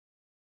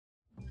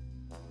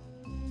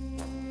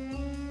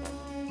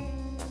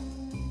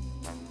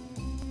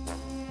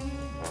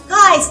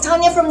It's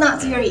Tanya from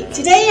Not Theory.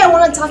 Today I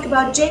want to talk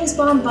about James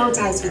Bond bow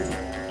ties with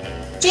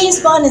you.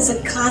 James Bond is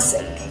a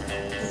classic.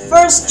 The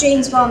first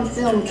James Bond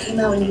film came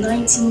out in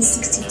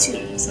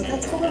 1962, so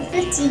that's over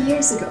 50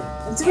 years ago.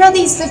 And throughout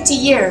these 50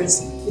 years,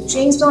 the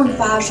James Bond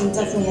fashion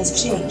definitely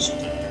has changed.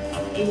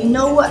 And you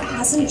know what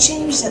hasn't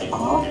changed at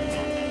all?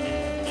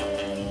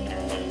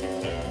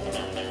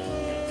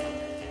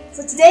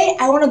 So today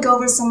I want to go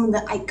over some of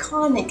the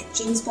iconic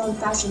James Bond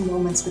fashion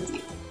moments with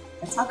you.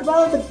 And talk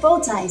about the bow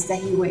ties that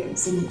he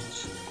wears in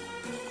each.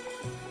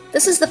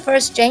 This is the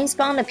first James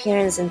Bond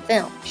appearance in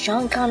film,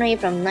 Sean Connery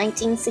from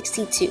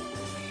 1962.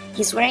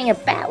 He's wearing a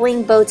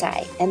batwing bow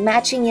tie and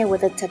matching it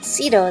with a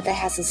tuxedo that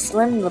has a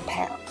slim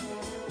lapel.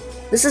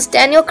 This is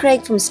Daniel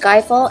Craig from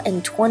Skyfall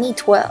in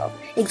 2012,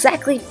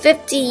 exactly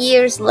 50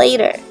 years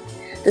later.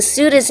 The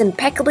suit is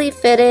impeccably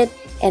fitted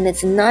and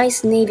it's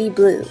nice navy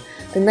blue.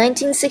 The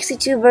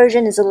 1962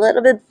 version is a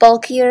little bit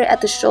bulkier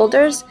at the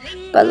shoulders,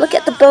 but look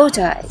at the bow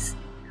ties.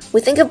 We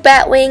think of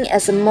batwing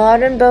as a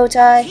modern bow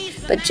tie,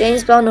 but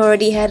James Bond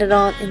already had it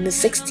on in the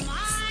 60s.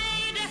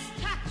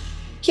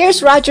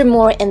 Here's Roger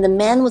Moore in The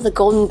Man with the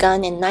Golden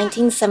Gun in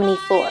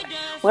 1974,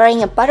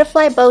 wearing a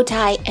butterfly bow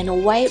tie and a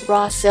white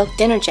raw silk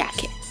dinner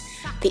jacket.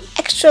 The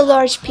extra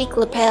large peak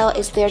lapel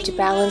is there to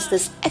balance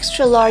this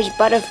extra large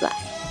butterfly.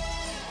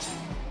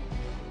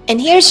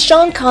 And here's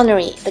Sean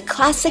Connery, the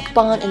classic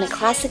Bond in a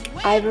classic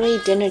ivory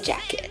dinner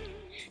jacket.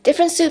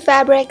 Different suit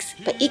fabrics,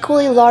 but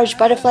equally large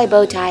butterfly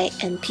bow tie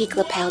and peak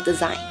lapel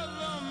design.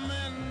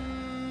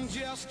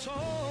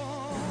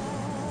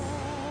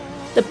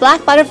 The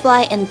black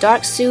butterfly and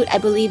dark suit I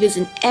believe is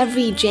in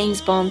every James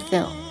Bond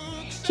film.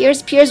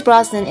 Here's Pierce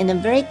Brosnan in a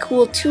very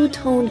cool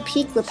two-toned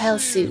peak lapel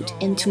suit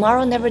in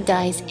Tomorrow Never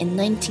Dies in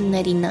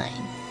 1999.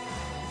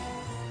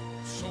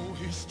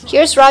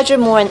 Here's Roger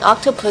Moore in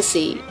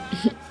Octopussy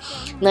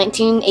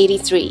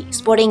 1983,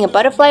 sporting a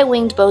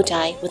butterfly-winged bow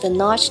tie with a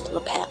notched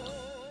lapel.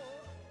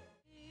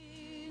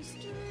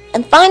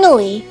 And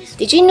finally,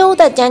 did you know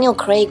that Daniel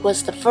Craig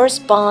was the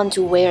first Bond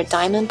to wear a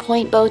diamond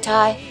point bow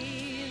tie?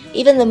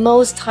 Even the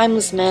most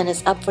timeless man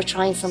is up for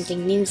trying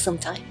something new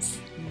sometimes.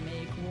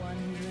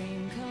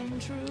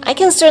 I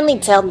can certainly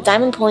tell the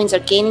diamond points are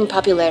gaining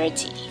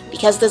popularity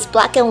because this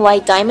black and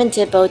white diamond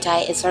tip bow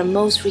tie is our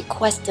most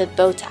requested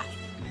bow tie.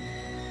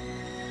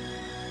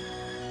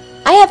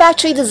 I have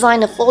actually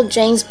designed a full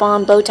James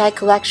Bond bow tie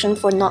collection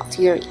for Not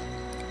Theory.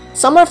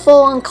 Some are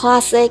full-on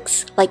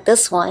classics like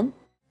this one,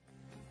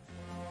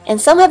 and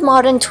some have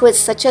modern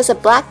twists such as a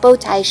black bow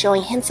tie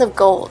showing hints of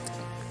gold,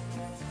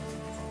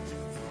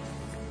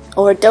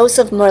 or a dose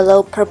of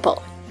Merlot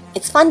purple.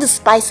 It's fun to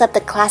spice up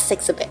the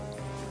classics a bit.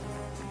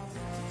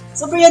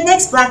 So for your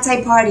next black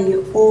tie party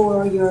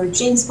or your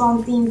James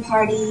Bond themed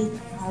party,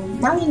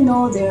 now you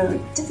know there are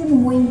different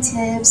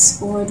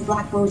wingtips for the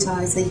black bow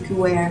ties that you could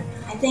wear.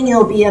 I think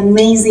it'll be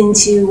amazing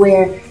to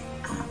wear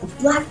a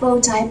black bow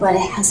tie but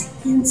it has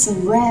hints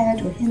of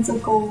red or hints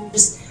of gold.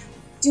 Just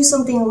do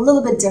something a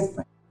little bit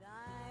different.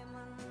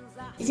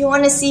 If you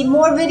want to see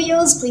more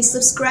videos, please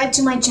subscribe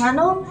to my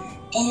channel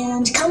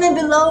and comment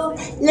below.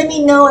 Let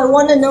me know. I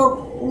want to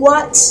know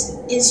what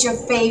is your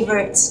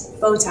favorite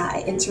bow tie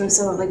in terms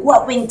of like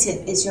what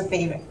wingtip is your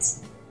favorite.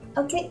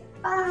 Okay,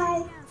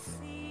 bye!